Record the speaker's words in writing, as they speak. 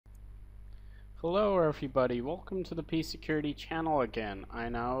Hello everybody, welcome to the P Security channel again. I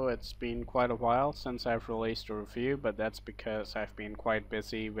know it's been quite a while since I've released a review, but that's because I've been quite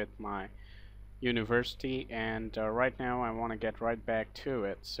busy with my university and right now I want to get right back to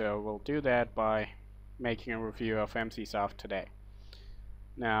it. So we'll do that by making a review of Emsisoft today.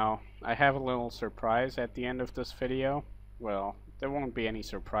 Now, I have a little surprise at the end of this video. Well, there won't be any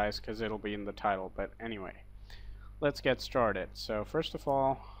surprise because it'll be in the title, but anyway. Let's get started. So first of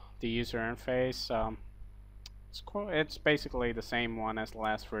all, the user interface, it's basically the same one as the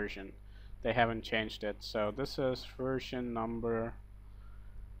last version. They haven't changed it. So this is version number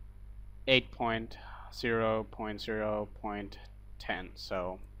 8.0.0.10.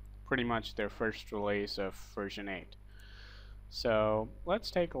 So pretty much their first release of version 8. So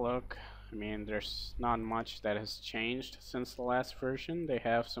let's take a look. I mean, there's not much that has changed since the last version. They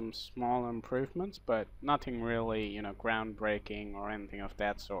have some small improvements, but nothing really, groundbreaking or anything of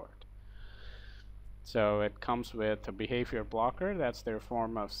that sort. So it comes with a behavior blocker. That's their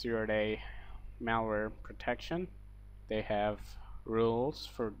form of zero-day malware protection. They have rules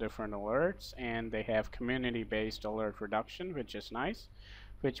for different alerts, and they have community-based alert reduction, which is nice.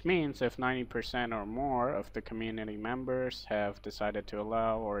 Which means if 90% or more of the community members have decided to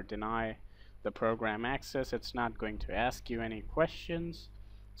allow or deny the program access, it's not going to ask you any questions.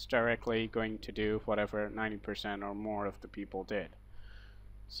 It's directly going to do whatever 90% or more of the people did.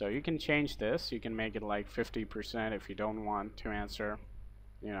 So you can change this. You can make it like 50% if you don't want to answer,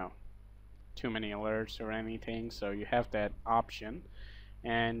 too many alerts or anything. So you have that option.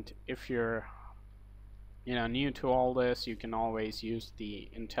 And if you're new to all this, you can always use the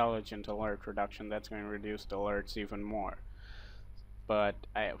intelligent alert reduction. That's going to reduce the alerts even more. But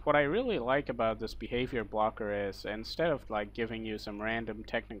what I really like about this behavior blocker is instead of like giving you some random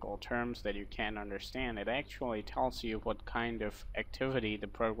technical terms that you can't understand, it actually tells you what kind of activity the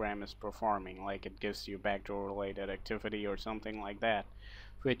program is performing. Like it gives you backdoor related activity or something like that,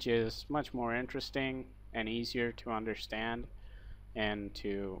 which is much more interesting and easier to understand and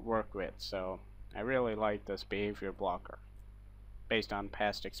to work with. So I really like this behavior blocker, based on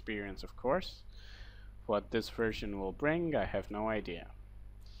past experience, of course. What this version will bring, I have no idea.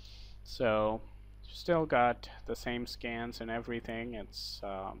 So, still got the same scans and everything. It's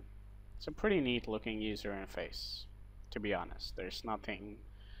a pretty neat looking user interface, to be honest. There's nothing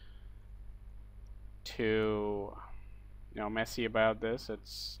too messy about this.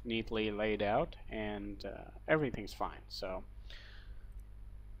 It's neatly laid out and everything's fine. So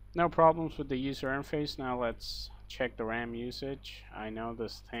no problems with the user interface. Now let's check the RAM usage. I know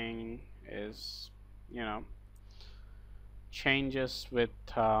this thing is, changes with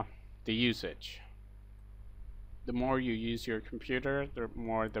the usage. The more you use your computer, the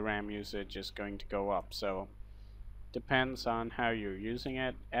more the RAM usage is going to go up. So depends on how you're using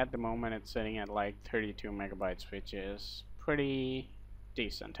it. At the moment it's sitting at like 32 megabytes, which is pretty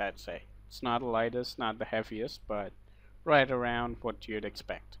decent, I'd say. It's not the lightest, not the heaviest, but right around what you'd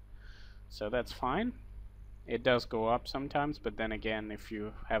expect. So that's fine. It does go up sometimes, but then again, if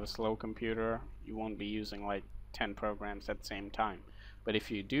you have a slow computer, you won't be using like 10 programs at the same time. But if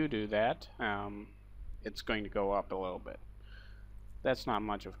you do that, it's going to go up a little bit. That's not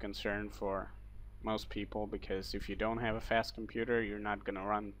much of a concern for most people, because if you don't have a fast computer, you're not going to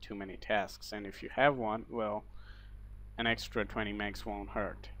run too many tasks. And if you have one, well, an extra 20 megs won't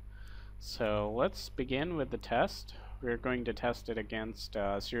hurt. So let's begin with the test. We're going to test it against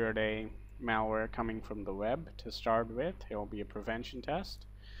zero-day malware coming from the web to start with. It will be a prevention test.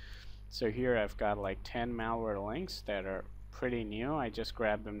 So here I've got like 10 malware links that are pretty new. I just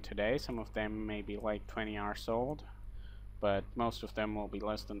grabbed them today. Some of them may be like 20 hours old, but most of them will be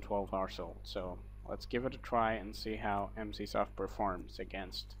less than 12 hours old. So let's give it a try and see how Emsisoft performs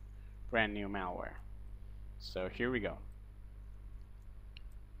against brand new malware. So here we go.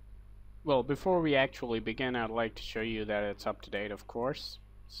 Well, before we actually begin, I'd like to show you that it's up to date, of course.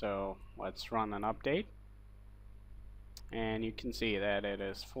 So let's run an update, and you can see that it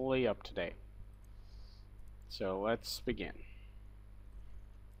is fully up to date. So let's begin.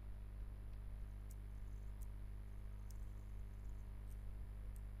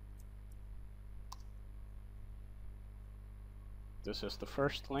 This is the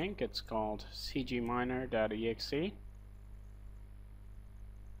first link. It's called cgminer.exe.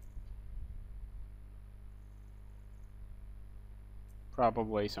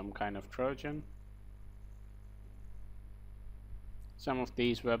 Probably some kind of Trojan. Some of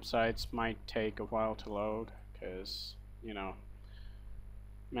these websites might take a while to load because,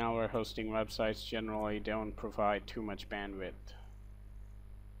 malware hosting websites generally don't provide too much bandwidth.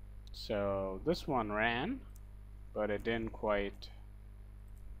 So this one ran, but it didn't quite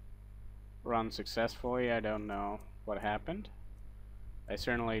run successfully. I don't know what happened. I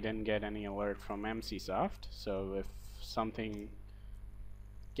certainly didn't get any alert from Emsisoft, so if something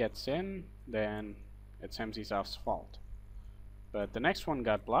gets in, then it's Emsisoft's fault. But the next one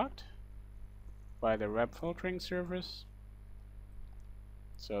got blocked by the web filtering service,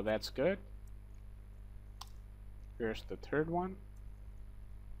 so that's good. Here's the third one.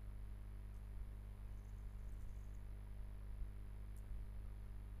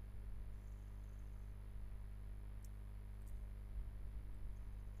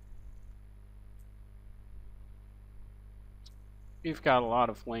 We've got a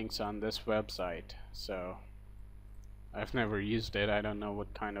lot of links on this website, so I've never used it. I don't know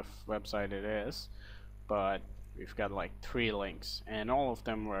what kind of website it is, but we've got like 3 links, and all of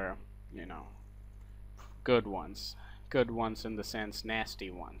them were, you know, good ones. Good ones in the sense nasty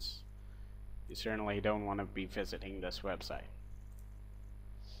ones. You certainly don't want to be visiting this website.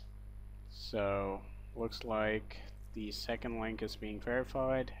 So, looks like the second link is being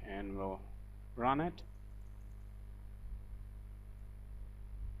verified, and we'll run it.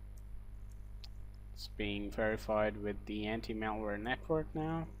 It's being verified with the Anti-Malware network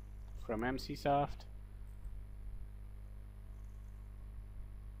now from Emsisoft.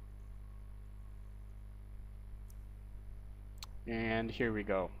 And here we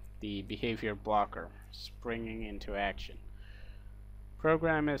go. The behavior blocker springing into action.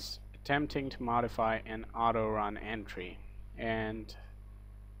 Program is attempting to modify an auto-run entry. And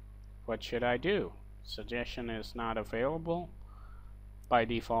what should I do? Suggestion is not available. By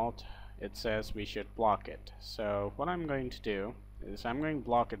default, it says we should block it. So what I'm going to do is I'm going to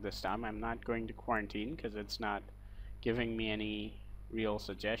block it this time. I'm not going to quarantine because it's not giving me any real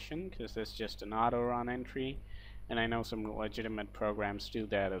suggestion, because it's just an auto-run entry, and I know some legitimate programs do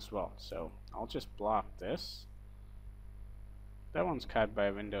that as well. So I'll just block this. That one's caught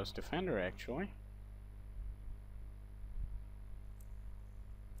by Windows Defender actually.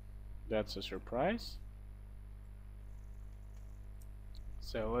 That's a surprise.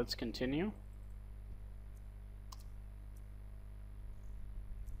 So let's continue.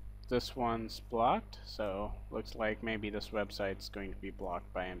 This one's blocked, so looks like maybe this website's going to be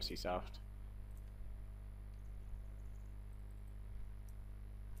blocked by Emsisoft.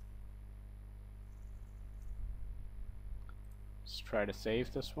 Let's try to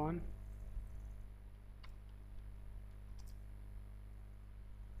save this one.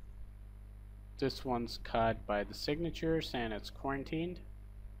 This one's caught by the signatures and it's quarantined.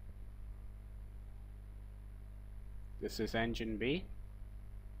 This is engine B.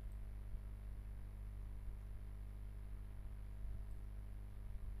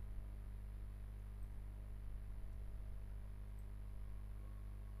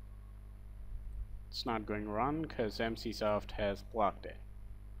 It's not going to run because Emsisoft has blocked it.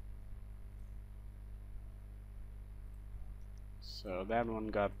 So that one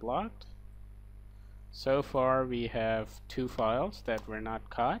got blocked. So far we have 2 files that were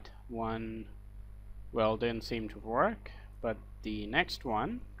not caught. One, well, didn't seem to work, but the next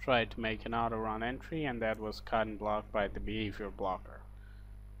one tried to make an auto-run entry, and that was caught and blocked by the behavior blocker.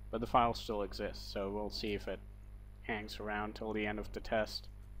 But the file still exists, so we'll see if it hangs around till the end of the test.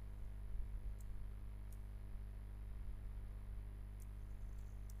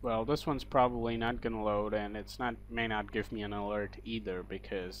 Well, this one's probably not gonna load, and may not give me an alert either,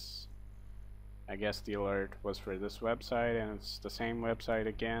 because I guess the alert was for this website and it's the same website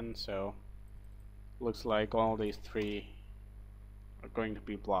again, so looks like all these 3 are going to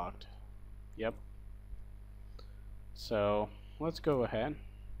be blocked. Yep. So let's go ahead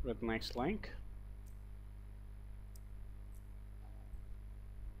with the next link.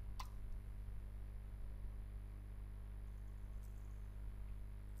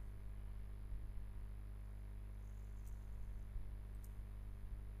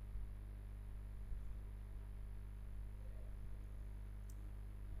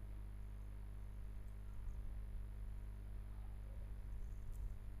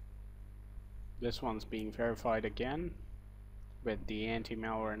 This one's being verified again with the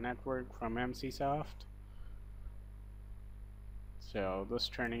Anti-Malware network from Emsisoft. So this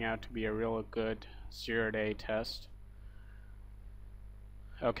turning out to be a real good 0-day test.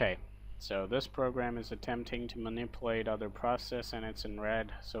 Okay, so this program is attempting to manipulate other process and it's in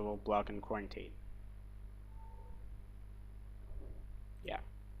red, so we'll block and quarantine. Yeah.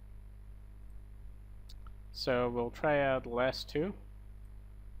 So we'll try out the last 2.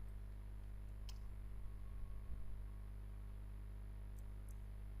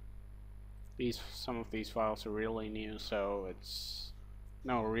 Some of these files are really new, so it's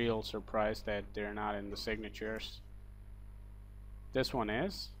no real surprise that they're not in the signatures. This one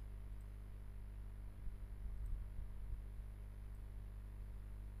is.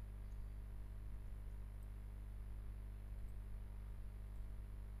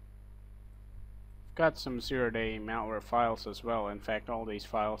 got some zero-day malware files as well. In fact, all these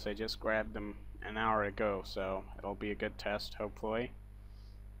files, I just grabbed them an hour ago, so it'll be a good test, hopefully,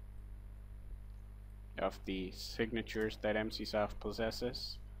 of the signatures that Emsisoft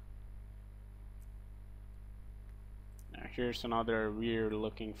possesses. Now here's another weird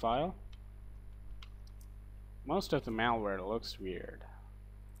looking file. Most of the malware looks weird.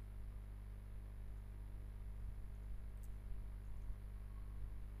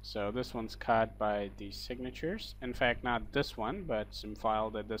 So this one's caught by the signatures. In fact, not this one, but some file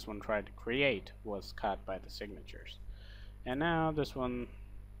that this one tried to create was caught by the signatures. And now this one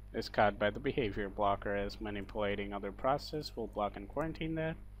is caught by the behavior blocker as manipulating other process will block and quarantine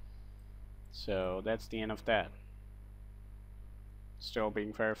that. So that's the end of that. Still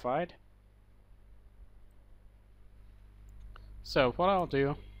being verified. So what I'll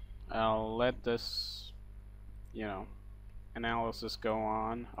do, I'll let this, analysis go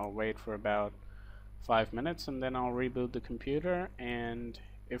on. I'll wait for about 5 minutes and then I'll reboot the computer, and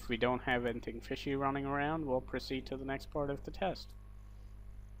if we don't have anything fishy running around, we'll proceed to the next part of the test.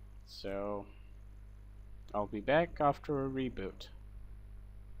 So I'll be back after a reboot.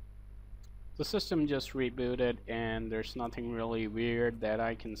 The system just rebooted and there's nothing really weird that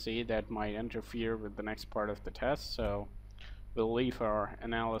I can see that might interfere with the next part of the test, so we'll leave our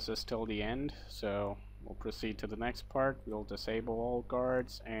analysis till the end. So we'll proceed to the next part. We'll disable all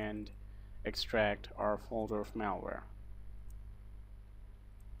guards and extract our folder of malware.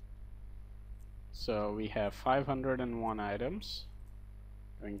 So we have 501 items.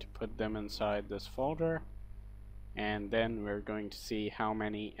 Going to put them inside this folder, and then we're going to see how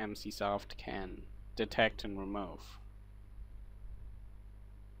many Emsisoft can detect and remove.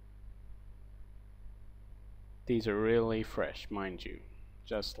 These are really fresh, mind you,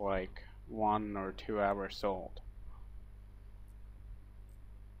 just like 1 or 2 hours old.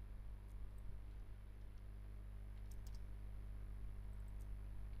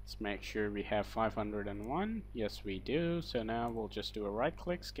 Let's make sure we have 501. Yes, we do. So now we'll just do a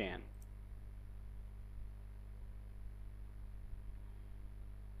right-click scan.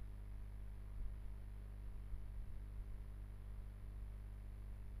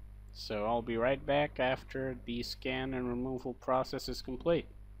 So I'll be right back after the scan and removal process is complete.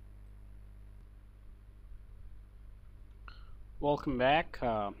 Welcome back.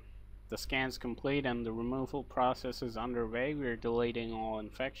 The scan's complete and the removal process is underway. We're deleting all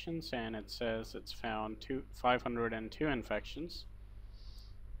infections, and it says it's found 502 infections.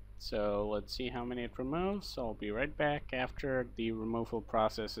 So let's see how many it removes. I'll be right back after the removal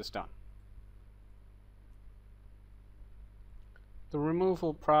process is done. The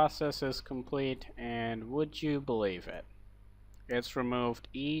removal process is complete, and would you believe it? It's removed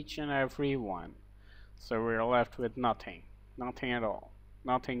each and every one. So we're left with nothing at all.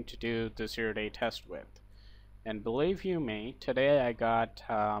 Nothing to do the zero-day test with. And believe you me, today I got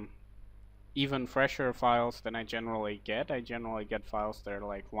even fresher files than I generally get. I generally get files that are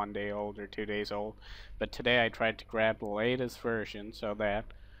like 1 day old or 2 days old, but today I tried to grab the latest version so that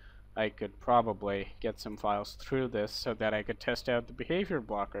I could probably get some files through this so that I could test out the behavior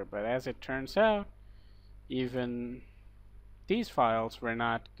blocker. But as it turns out, even these files were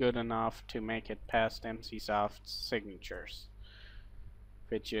not good enough to make it past Emsisoft's signatures,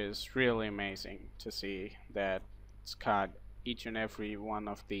 which is really amazing to see that it's caught each and every one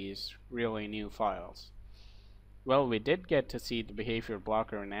of these really new files. Well, we did get to see the behavior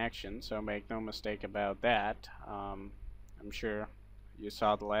blocker in action, so make no mistake about that. I'm sure you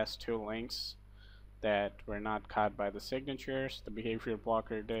saw the last 2 links that were not caught by the signatures. The behavior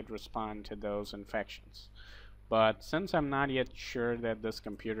blocker did respond to those infections. But since I'm not yet sure that this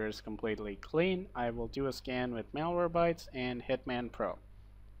computer is completely clean, I will do a scan with Malwarebytes and Hitman Pro,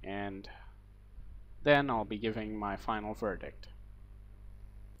 and then I'll be giving my final verdict.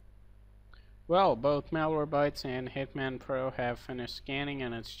 Well, both Malwarebytes and Hitman Pro have finished scanning,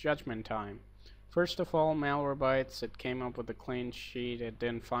 and it's judgment time. First of all, Malwarebytes, it came up with a clean sheet, it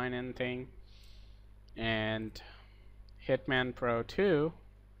didn't find anything, and Hitman Pro 2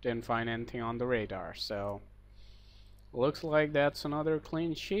 didn't find anything on the radar. So looks like that's another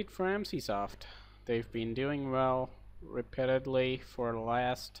clean sheet for Emsisoft. They've been doing well repeatedly for the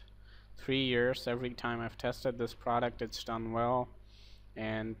last 3 years. Every time I've tested this product, it's done well,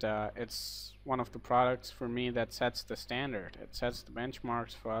 and it's one of the products for me that sets the standard. It sets the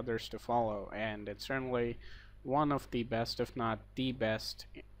benchmarks for others to follow, and it's certainly one of the best, if not the best,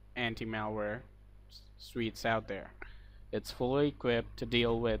 anti-malware suites out there. It's fully equipped to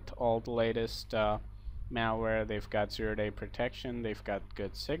deal with all the latest malware. They've got zero-day protection, they've got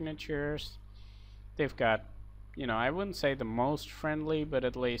good signatures, they've got you know, I wouldn't say the most friendly, but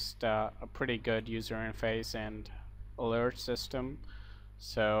at least a pretty good user interface and alert system.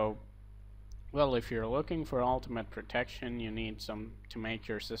 So, well, if you're looking for ultimate protection, you need some to make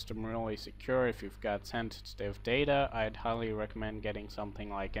your system really secure. If you've got sensitive data, I'd highly recommend getting something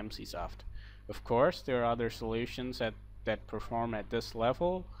like Emsisoft. Of course, there are other solutions that perform at this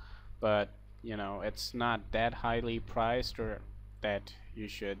level, but you know, it's not that highly priced, or that you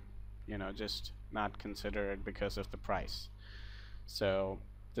should, you know, just not consider it because of the price. So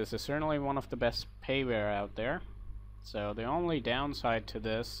this is certainly one of the best payware out there. So the only downside to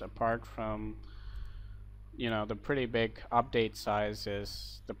this, apart from, you know, the pretty big update size,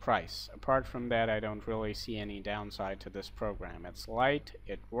 is the price. Apart from that, I don't really see any downside to this program. It's light,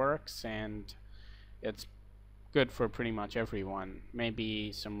 it works, and it's good for pretty much everyone.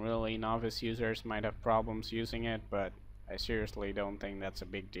 Maybe some really novice users might have problems using it, but I seriously don't think that's a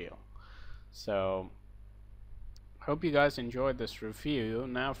big deal. So hope you guys enjoyed this review.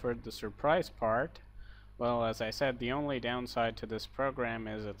 Now for the surprise part. Well, as I said, the only downside to this program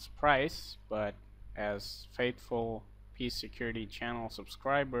is its price, but as faithful Peace Security channel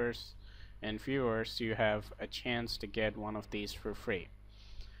subscribers and viewers, you have a chance to get one of these for free.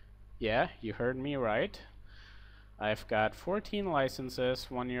 Yeah, you heard me right. I've got 14 licenses,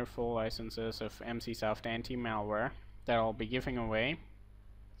 1-year full licenses of Emsisoft Anti-Malware that I'll be giving away.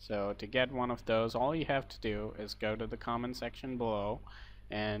 So to get one of those, all you have to do is go to the comment section below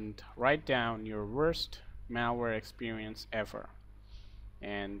and write down your worst malware experience ever.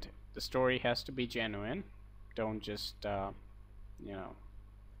 And the story has to be genuine. Don't just, you know,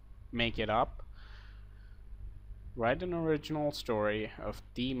 make it up. Write an original story of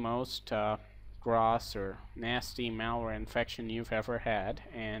the most gross or nasty malware infection you've ever had,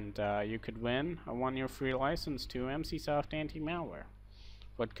 and you could win a 1-year free license to Emsisoft Anti-Malware.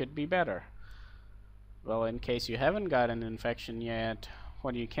 What could be better? Well, in case you haven't got an infection yet,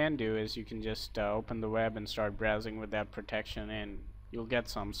 what you can do is you can just open the web and start browsing with that protection, and you'll get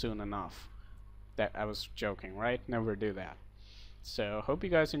some soon enough. That I was joking, right? Never do that. So hope you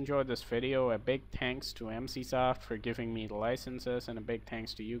guys enjoyed this video. A big thanks to Emsisoft for giving me the licenses, and a big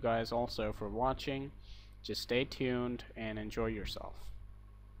thanks to you guys also for watching. Just stay tuned and enjoy yourself.